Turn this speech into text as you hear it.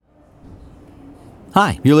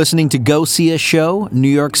Hi, you're listening to Go See a Show, New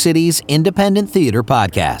York City's independent theater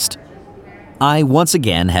podcast. I once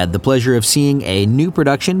again had the pleasure of seeing a new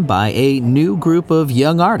production by a new group of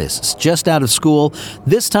young artists just out of school,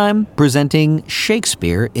 this time presenting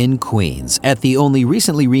Shakespeare in Queens at the only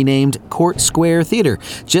recently renamed Court Square Theater,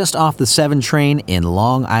 just off the 7 train in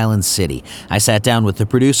Long Island City. I sat down with the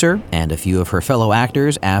producer and a few of her fellow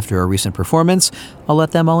actors after a recent performance. I'll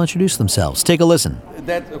let them all introduce themselves. Take a listen.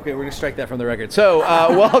 Okay, we're going to strike that from the record. So,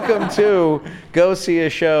 welcome to Go See a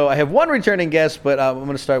Show. I have one returning guest, but I'm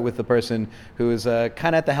going to start with the person who is kind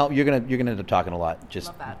of at the helm. You're going to end up talking a lot.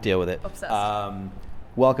 Just deal with it. Obsessed.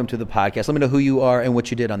 Welcome to the podcast. Let me know who you are and what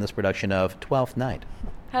you did on this production of Twelfth Night.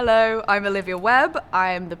 Hello, I'm Olivia Webb.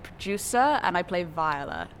 I am the producer, and I play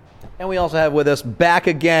Viola. And we also have with us, back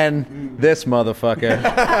again, this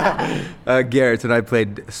motherfucker. Garrett, and I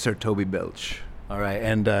played Sir Toby Belch. All right,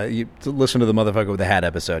 and you listen to the Motherfucker with the Hat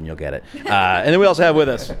episode and you'll get it. And then we also have with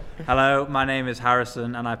us. Hello, my name is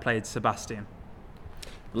Harrison and I played Sebastian.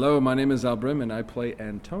 Hello, my name is Albrim and I play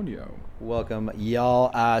Antonio. Welcome,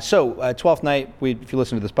 y'all. So, Twelfth Night, if you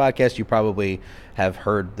listen to this podcast, you probably have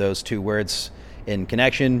heard those two words in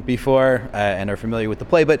connection before and are familiar with the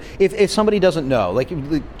play. But if somebody doesn't know, like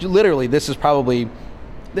literally, this is probably...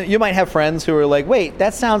 You might have friends who are like, wait,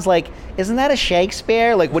 that sounds like, isn't that a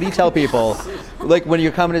Shakespeare? Like, what do you tell people? Like, when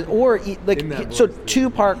you're coming to, or, like, so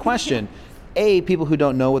two-part question. A, people who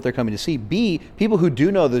don't know what they're coming to see. B, people who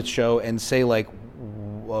do know the show and say, like,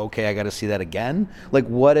 okay, I got to see that again. Like,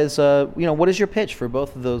 what is your pitch for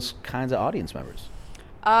both of those kinds of audience members?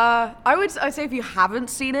 I'd say if you haven't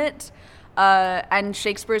seen it, and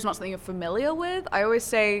Shakespeare is not something you're familiar with, I always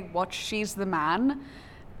say watch She's the Man.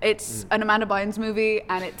 It's an Amanda Bynes movie,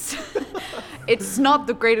 and it's not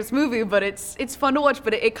the greatest movie, but it's fun to watch.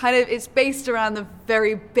 But it's based around the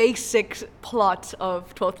very basic plot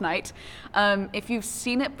of Twelfth Night. If you've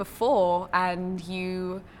seen it before and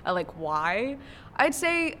you are like, why? I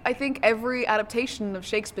think every adaptation of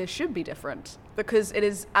Shakespeare should be different because it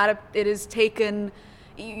is taken.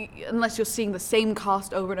 Unless you're seeing the same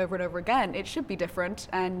cast over and over and over again, it should be different.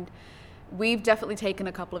 And we've definitely taken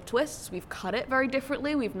a couple of twists. We've cut it very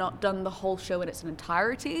differently. We've not done the whole show in its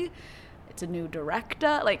entirety. It's a new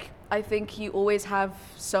director. Like, I think you always have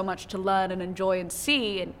so much to learn and enjoy and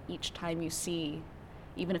see, and each time you see,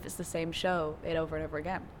 even if it's the same show, it over and over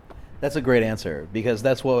again. That's a great answer, because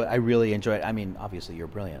that's what I really enjoyed. I mean, obviously you're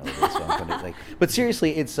brilliant, Olivia, so I'm gonna, but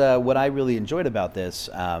seriously, it's what I really enjoyed about this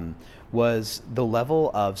was the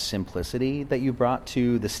level of simplicity that you brought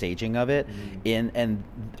to the staging of it.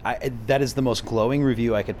 That is the most glowing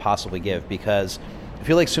review I could possibly give, because I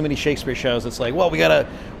feel like so many Shakespeare shows, it's like, well, we gotta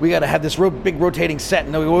have this big rotating set,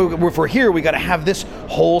 and if we're here, we gotta have this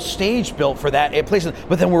whole stage built for that place,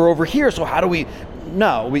 but then we're over here, so how do we?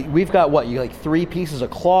 No, we've got what, you like 3 pieces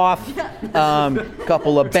of cloth,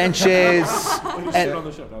 couple of benches,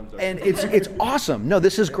 and it's awesome. No,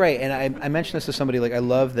 this is great, and I mentioned this to somebody, like, I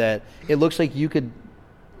love that it looks like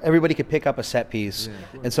everybody could pick up a set piece,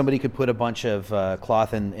 and somebody could put a bunch of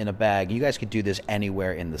cloth in a bag. You guys could do this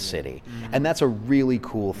anywhere in the city, and that's a really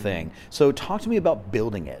cool thing. So talk to me about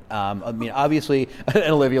building it. I mean, obviously, and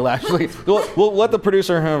Olivia actually, we'll let the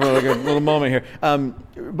producer have a little moment here.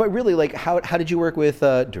 But really, like, how did you work with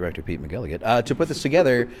director Pete McGilligan to put this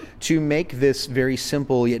together to make this very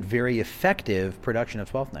simple yet very effective production of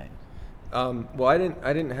Twelfth Night? Well, I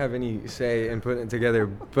didn't have any say in putting it together,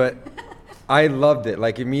 but I loved it.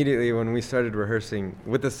 Like, immediately when we started rehearsing,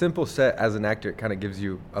 with a simple set as an actor, it kind of gives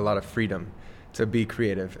you a lot of freedom to be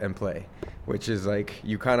creative and play, which is like,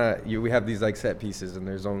 we have these like set pieces, and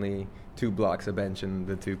there's only 2 blocks, a bench and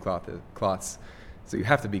the 2 cloths. So you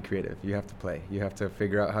have to be creative. You have to play. You have to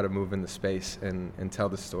figure out how to move in the space and tell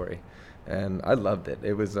the story. And I loved it.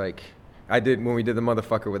 It was like, when we did the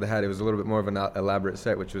Motherfucker with the Hat, it was a little bit more of an elaborate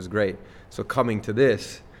set, which was great. So coming to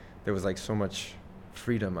this, there was like so much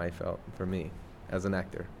freedom, I felt, for me as an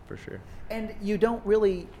actor, for sure. And you don't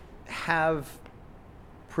really have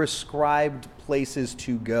prescribed places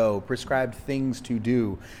to go, prescribed things to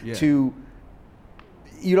do. You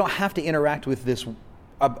don't have to interact with this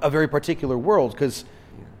a very particular world, because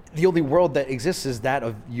the only world that exists is that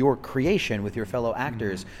of your creation with your fellow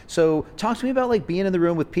actors. So talk to me about, like, being in the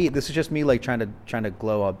room with Pete. This is just me, like, trying to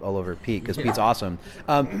glow up all over Pete, because Pete's awesome.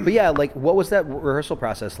 But yeah, like, what was that rehearsal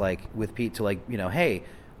process like with Pete to, like, hey,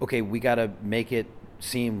 okay, we got to make it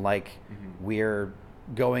seem like we're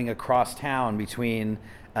going across town between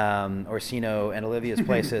Orsino and Olivia's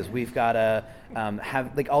places. We've got to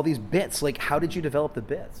have, like, all these bits. Like, how did you develop the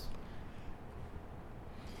bits?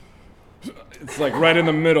 It's like right in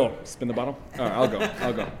the middle. Spin the bottle. All right,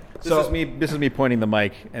 I'll go. This is me pointing the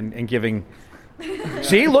mic and giving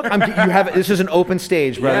See, look, this is an open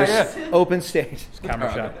stage, brothers. Yeah. Open stage.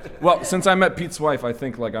 Camera shot. Well, since I met Pete's wife, I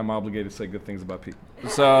think like I'm obligated to say good things about Pete.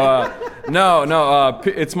 So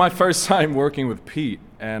it's my first time working with Pete,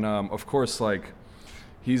 and of course, like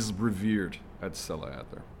he's revered at Stella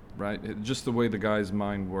Adler, right? Just the way the guy's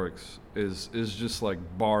mind works is just like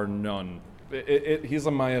bar none. He's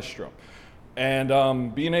a maestro.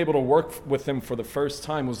 And being able to work with him for the first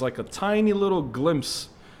time was like a tiny little glimpse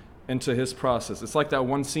into his process. It's like that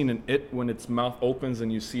one scene in It when its mouth opens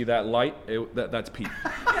and you see that light. That's Pete.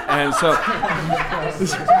 And so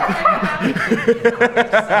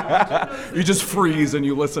you just freeze and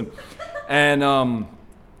you listen. And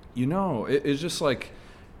it's just like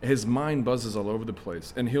his mind buzzes all over the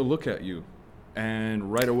place. And he'll look at you,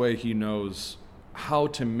 and right away he knows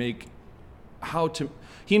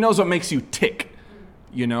he knows what makes you tick,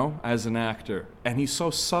 as an actor. And he's so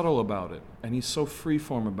subtle about it. And he's so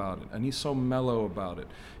freeform about it. And he's so mellow about it.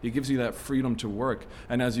 He gives you that freedom to work.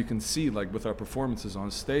 And as you can see, like with our performances on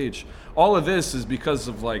stage, all of this is because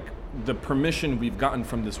of like the permission we've gotten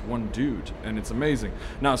from this one dude. And it's amazing.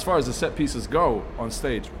 Now, as far as the set pieces go on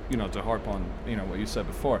stage, to harp on, what you said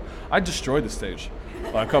before, I destroyed the stage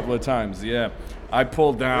a couple of times. Yeah. I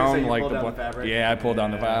pulled down like the fabric. Yeah, I pulled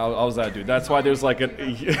down the fabric. I was that dude. That's why there's like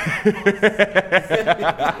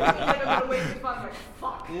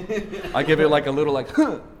I give it like a little like,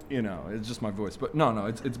 it's just my voice. But no,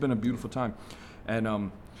 it's been a beautiful time,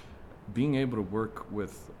 and being able to work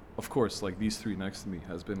with, of course, like these three next to me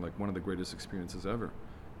has been like one of the greatest experiences ever.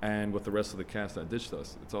 And with the rest of the cast that ditched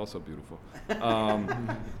us, it's also beautiful.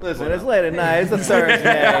 Listen, it's late at night. It's a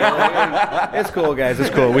Thursday. It's cool, guys. It's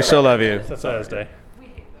cool. We still love you. It's a Thursday.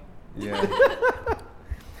 Yeah.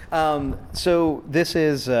 So this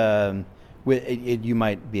is, you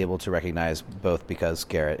might be able to recognize both because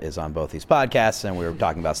Garrett is on both these podcasts, and we were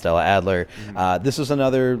talking about Stella Adler. This is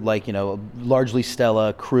another, largely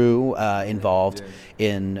Stella crew involved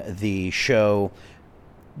in the show.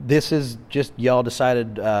 This is just y'all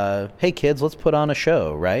decided, hey kids, let's put on a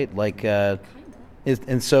show, right?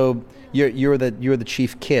 And so you're the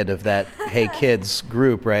chief kid of that Hey Kids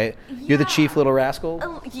group, right? Yeah. You're the chief little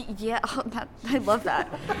rascal. Yeah, I love that.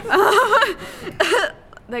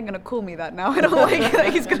 They're gonna call me that now. I don't like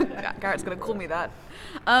that. Garrett's gonna call me that.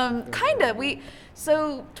 Kinda.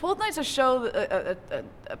 So Twelfth Night's a show,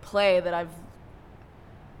 a play that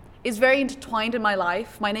is very intertwined in my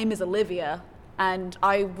life. My name is Olivia. And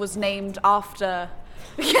I was named after.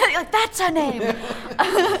 That's her name.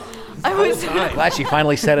 I was glad she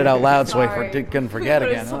finally said it out loud, so I couldn't forget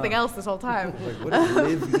again. It was something else this whole time. What does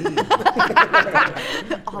Liv mean?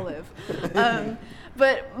 Olive.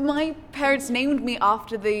 But my parents named me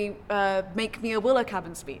after the "Make Me a Willow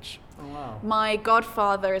Cabin" speech. Oh wow. My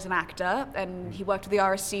godfather is an actor, and he worked at the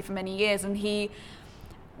RSC for many years. And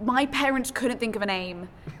my parents couldn't think of a name,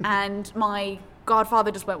 and my godfather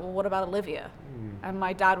just went, well, what about Olivia? And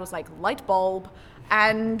my dad was like, light bulb.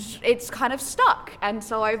 And it's kind of stuck. And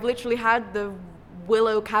so I've literally had the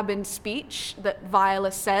Willow Cabin speech that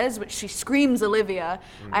Viola says, which she screams Olivia.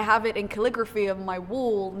 I have it in calligraphy on my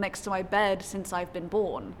wall next to my bed since I've been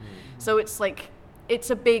born. So it's like,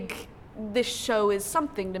 this show is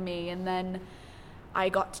something to me. And then I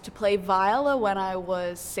got to play Viola when I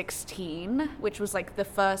was 16, which was like the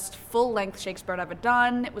first full-length Shakespeare I'd ever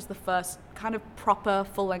done. It was the first kind of proper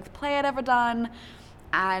full-length play I'd ever done.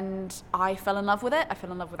 And I fell in love with it. I fell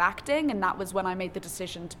in love with acting, and that was when I made the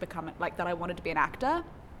decision to become that I wanted to be an actor.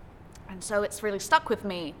 And so it's really stuck with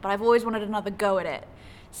me, but I've always wanted another go at it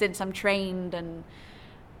since I'm trained and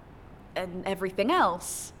everything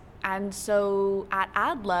else. And so at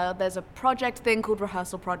Adler, there's a project thing called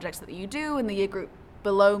rehearsal projects that you do in the year group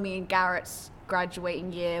below me in Garrett's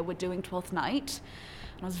graduating year. We're doing Twelfth Night.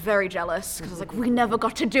 And I was very jealous because I was like, we never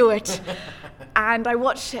got to do it. And I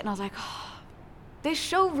watched it and I was like, this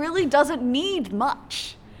show really doesn't need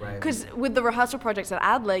much. Because with the rehearsal projects at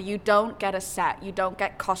Adler, you don't get a set, you don't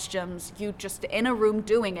get costumes, you just in a room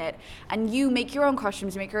doing it, and you make your own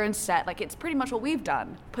costumes, you make your own set. Like, it's pretty much what we've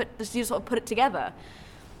done. You sort of put it together.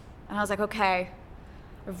 And I was like, okay,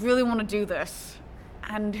 I really want to do this.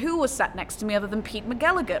 And who was sat next to me other than Pete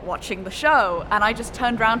McGilligan watching the show? And I just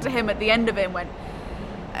turned around to him at the end of it and went,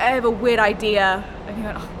 I have a weird idea. And he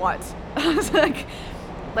went, oh, what? I was like,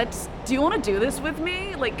 do you want to do this with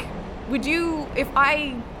me? Like, would you, if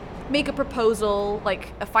I make a proposal,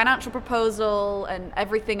 like a financial proposal and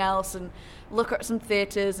everything else, and look at some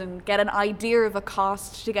theaters and get an idea of a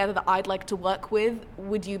cast together that I'd like to work with,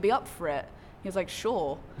 would you be up for it? He was like,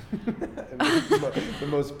 sure. The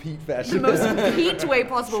most Pete fashion. The most Pete way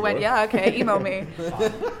possible. Sure. Went, yeah, okay, email me.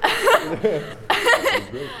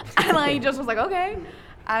 And I just was like, okay.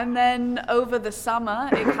 And then over the summer,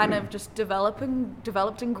 it kind of just developed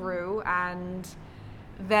and grew. And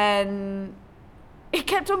then it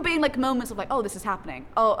kept on being like moments of like, oh, this is happening.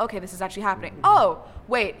 Oh, okay, this is actually happening. Oh,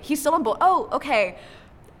 wait, he's still on board. Oh, okay.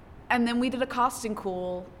 And then we did a casting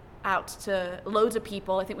call out to loads of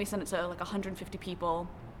people. I think we sent it to like 150 people.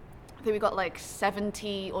 I think we got like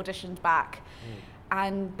 70 auditions back.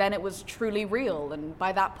 And then it was truly real. And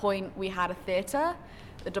by that point, we had a theatre.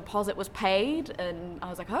 The deposit was paid. And I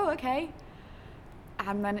was like, oh, okay.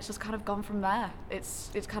 And then it's just kind of gone from there.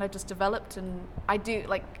 It's kind of just developed. And I do,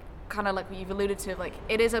 like, kind of like what you've alluded to, like,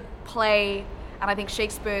 it is a play. And I think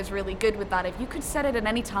Shakespeare is really good with that. If you could set it at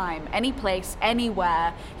any time, any place,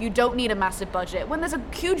 anywhere, you don't need a massive budget. When there's a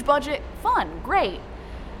huge budget, fun, great.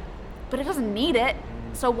 But it doesn't need it,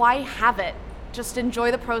 so why have it? Just enjoy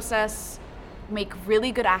the process, make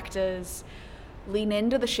really good actors, lean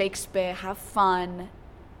into the Shakespeare, have fun,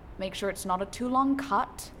 make sure it's not a too long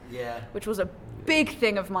cut. Yeah. Which was a big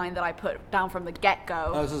thing of mine that I put down from the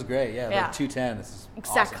get-go. Oh, this is great. Yeah, Yeah. like 2:10. This is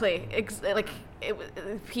Exactly.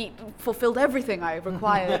 Pete fulfilled everything I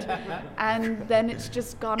required. And then it's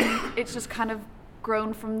just kind of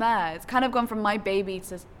grown from there. It's kind of gone from my baby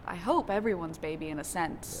to, I hope, everyone's baby in a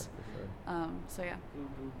sense. Yeah, So yeah.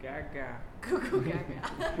 Goo gaga. Goo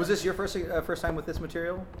gaga. Was this your first time with this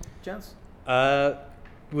material, gents? It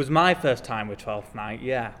was my first time with Twelfth Night,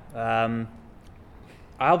 yeah.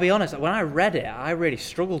 I'll be honest, when I read it, I really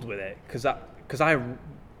struggled with it because I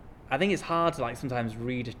think it's hard to like sometimes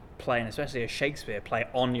read a play, and especially a Shakespeare play,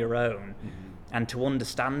 on your own, and to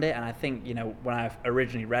understand it. And I think, you know, when I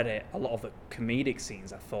originally read it, a lot of the comedic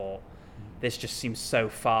scenes, I thought, this just seems so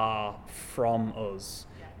far from us.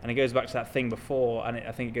 And it goes back to that thing before, and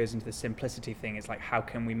I think it goes into the simplicity thing. It's like, how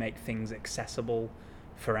can we make things accessible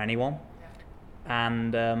for anyone?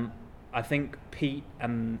 And I think Pete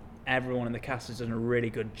and everyone in the cast has done a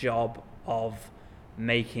really good job of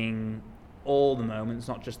making all the moments,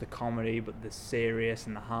 not just the comedy, but the serious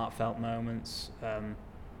and the heartfelt moments,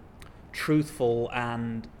 truthful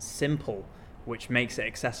and simple, which makes it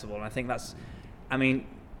accessible. And I think that's, I mean,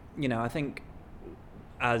 you know, I think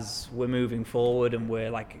as we're moving forward and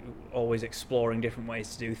we're like always exploring different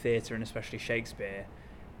ways to do theatre, and especially Shakespeare,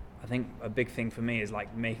 I think a big thing for me is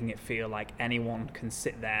like making it feel like anyone can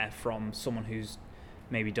sit there, from someone who's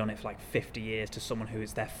maybe done it for like 50 years to someone who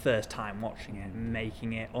is their first time watching it,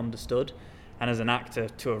 making it understood. And as an actor,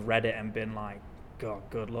 to have read it and been like, God,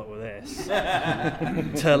 good luck with this,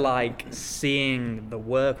 to like seeing the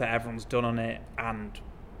work that everyone's done on it and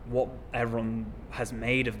what everyone has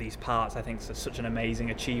made of these parts, I think is such an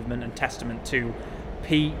amazing achievement and testament to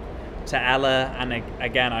Pete, to Ella, and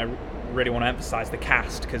again, I really want to emphasize the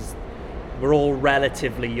cast, because we're all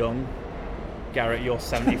relatively young. Garrett, you're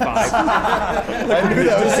 75. I knew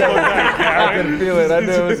that was coming. I could feel it. I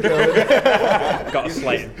knew it was coming. Got a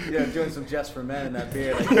slate. Yeah, doing some Just for Men in that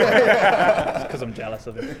beard. Just because I'm jealous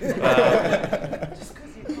of it.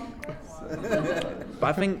 But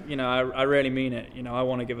I think, you know, I really mean it. You know, I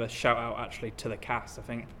want to give a shout out actually to the cast. I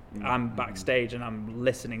think I'm backstage and I'm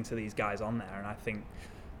listening to these guys on there, and I think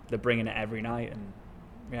they're bringing it every night. And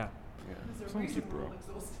yeah. Sounds good, bro.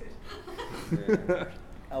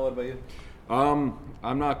 Al, what about you?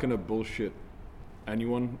 I'm not gonna bullshit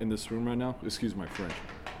anyone in this room right now, excuse my French,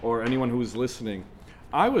 or anyone who is listening.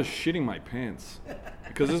 I was shitting my pants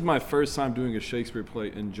because this is my first time doing a Shakespeare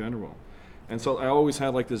play in general. And so I always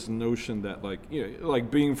had like this notion that like, you know,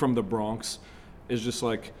 like being from the Bronx is just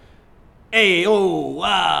like, hey, oh,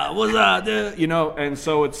 wow, what's up, you know? And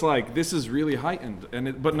so it's like, this is really heightened.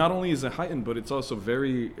 And but not only is it heightened, but it's also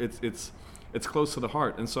very, it's close to the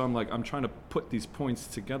heart. And so I'm like, I'm trying to put these points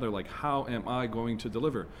together, like, how am I going to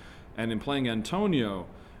deliver? And in playing Antonio,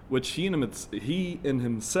 which he in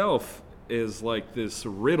himself is like this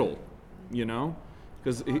riddle, you know?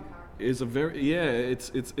 Because he is a very,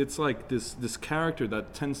 it's like this character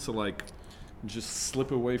that tends to like just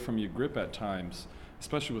slip away from your grip at times,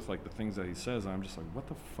 especially with like the things that he says. I'm just like, what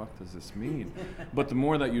the fuck does this mean? But the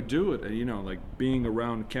more that you do it, and you know, like being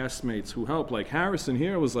around castmates who help, like Harrison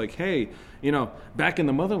here was like, hey, you know, back in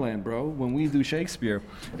the motherland, bro, when we do Shakespeare,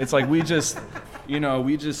 it's like we just, you know,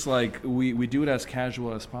 we do it as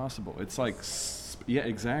casual as possible. It's like, yeah,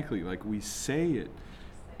 exactly, like we say it.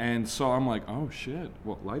 And so I'm like, oh shit,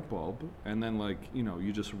 well, light bulb. And then like, you know,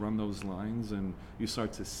 you just run those lines and you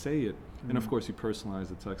start to say it. And of course you personalize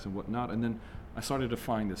the text and whatnot. And then I started to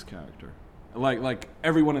find this character. Like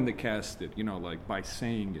everyone in the cast did, you know, like by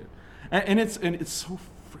saying it. And it's so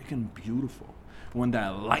freaking beautiful. when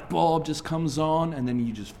that light bulb just comes on, and then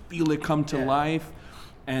you just feel it come to life,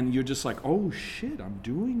 and you're just like, oh shit, I'm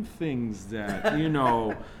doing things that, you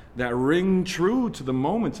know, that ring true to the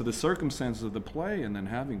moment, to the circumstances of the play. And then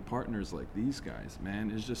having partners like these guys,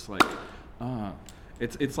 man, is just like,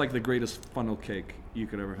 it's like the greatest funnel cake you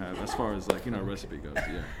could ever have, as far as, like, you know, recipe goes.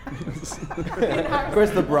 Yeah. Of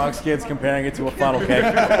course, the Bronx kids comparing it to a funnel cake.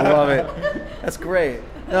 I love it. That's great.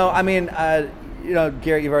 No, I mean, you know,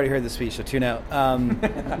 Garrett, you've already heard the speech, so tune out.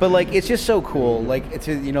 But like, it's just so cool. Like, it's,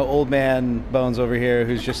 you know, old man Bones over here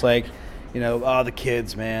who's just like, you know, oh, the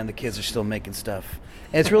kids, man, the kids are still making stuff.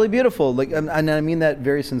 And it's really beautiful. Like, and I mean that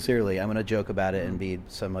very sincerely. I'm going to joke about it and be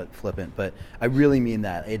somewhat flippant, but I really mean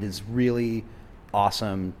that. It is really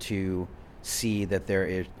awesome to see that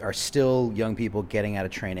there are still young people getting out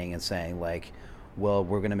of training and saying, like, well,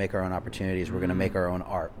 we're going to make our own opportunities. We're going to make our own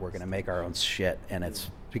art. We're going to make our own shit. And it's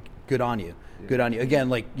good on you. Good on you. Again,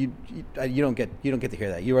 like, you don't get to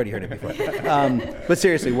hear that. You already heard it before. But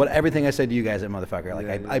seriously, everything I said to you guys at Motherfucker,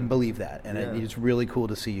 like, I believe that, and it's really cool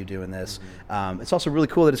to see you doing this. It's also really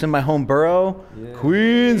cool that it's in my home borough,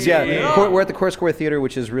 Queens. We're at the Court Square Theater,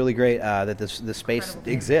 which is really great that this space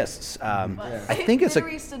exists. I think it's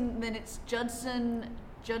and then it's Judson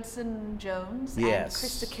Jones and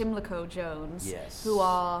Krista Kimlico Jones, who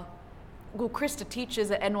are. Well, Krista teaches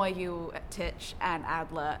at NYU at Titch and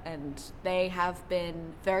Adler, and they have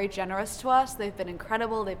been very generous to us. They've been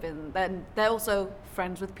incredible. They're also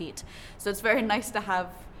friends with Pete. So it's very nice to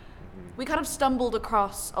have, we kind of stumbled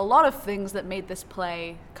across a lot of things that made this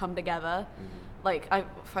play come together. Like, I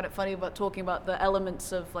find it funny about talking about the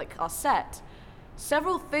elements of, like, our set.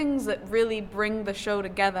 Several things that really bring the show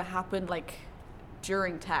together happened, like,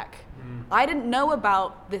 during tech. I didn't know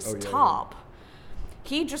about this top.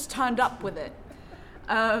 He just turned up with it.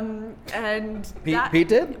 And Pete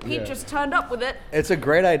did? Pete just turned up with it. It's a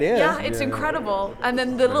great idea. Yeah, it's incredible. And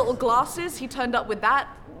then the little glasses, he turned up with that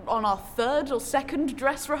on our third or second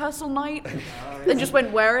dress rehearsal night. Then just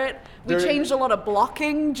went wear it. We changed a lot of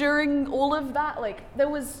blocking during all of that. Like, there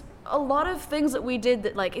was a lot of things that we did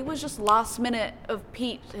that, like, it was just last minute of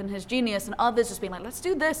Pete and his genius, and others just being like, let's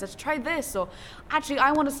do this, let's try this, or actually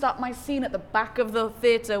I want to start my scene at the back of the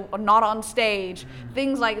theater or not on stage.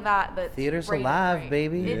 Things like that. Theater's alive,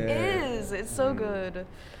 baby. It is. It's so good.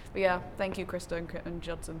 But yeah, thank you, Krista and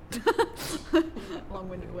Judson.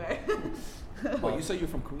 Long-winded way. Well, you say you're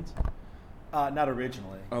from Queens? Not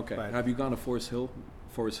originally. Okay. Have you gone to Forest Hill?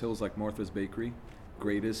 Forest Hill's like Martha's Bakery.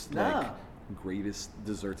 Greatest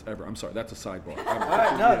desserts ever. I'm sorry, that's a sidebar.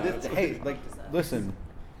 Hey, like, listen.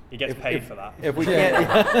 He gets paid for that. If we can't,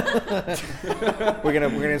 we're gonna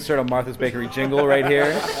insert a Martha's Bakery jingle right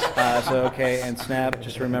here. So okay, and snap.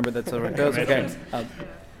 Just remember that's how it goes. Okay.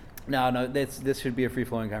 No, this should be a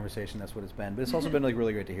free-flowing conversation. That's what it's been. But it's also been, like,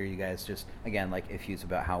 really great to hear you guys just, again, like, effusive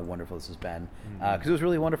about how wonderful this has been. Because it was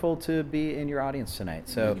really wonderful to be in your audience tonight.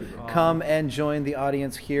 So come and join the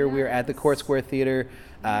audience here. We're at the Court Square Theater.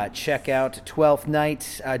 Check out 12th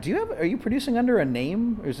Night. Are you producing under a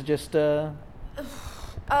name, or is it just? The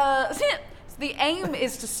aim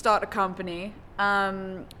is to start a company.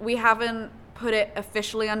 We haven't put it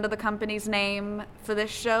officially under the company's name for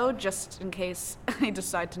this show, just in case I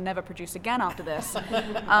decide to never produce again after this.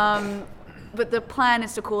 But the plan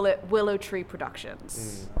is to call it Willow Tree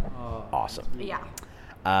Productions. Awesome. Yeah.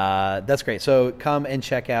 That's great. So come and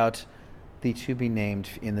check out the to be named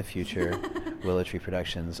in the future Willow Tree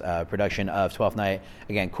Productions production of 12th Night.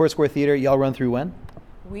 Again, Court Square Theater. Y'all run through when?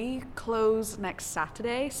 We close next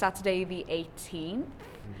Saturday the 18th.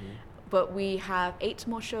 But we have 8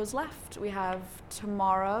 more shows left. We have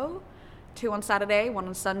tomorrow, 2 on Saturday, 1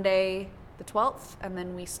 on Sunday, the 12th, and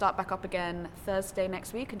then we start back up again Thursday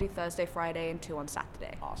next week and do Thursday, Friday, and 2 on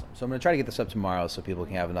Saturday. Awesome. So I'm going to try to get this up tomorrow so people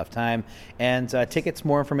can have enough time. And tickets,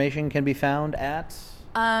 more information can be found at?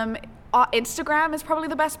 Our Instagram is probably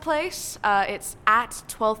the best place. It's at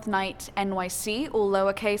 12th Night NYC, all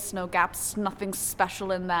lowercase, no gaps, nothing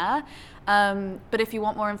special in there. But if you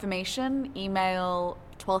want more information, email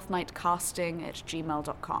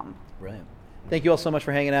 12thnightcasting@gmail.com. Brilliant. Thank you all so much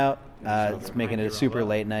for hanging out. It's making it a super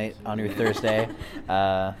late night on your Thursday.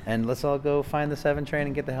 And let's all go find the 7 train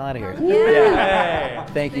and get the hell out of here. Yeah.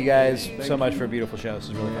 Thank you guys so much for a beautiful show. This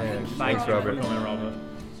is really fun. Thanks, Robert.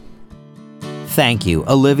 Thank you,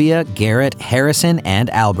 Olivia, Garrett, Harrison, and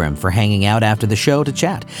Albrim for hanging out after the show to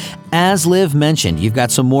chat. As Liv mentioned, you've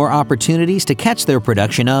got some more opportunities to catch their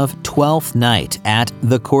production of Twelfth Night at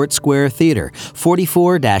the Court Square Theater,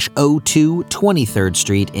 44-02 23rd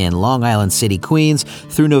Street in Long Island City, Queens,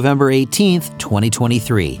 through November 18th,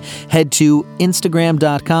 2023. Head to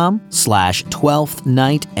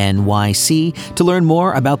Instagram.com/12thnightnyc to learn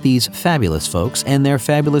more about these fabulous folks and their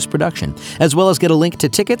fabulous production, as well as get a link to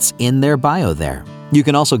tickets in their bio there. You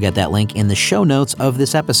can also get that link in the show notes of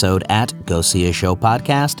this episode at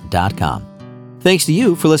GoSeeAShowPodcast.com. Thanks to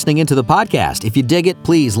you for listening into the podcast. If you dig it,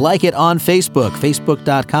 please like it on Facebook,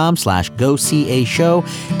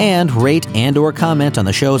 facebook.com/GoSeeAShow, and rate and or comment on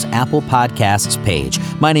the show's Apple Podcasts page.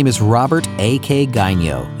 My name is Robert A.K.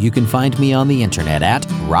 Gaino. You can find me on the internet at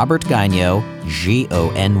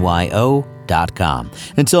robertgaino.com.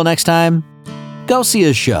 Until next time, go see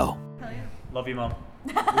a show. Love you, Mom.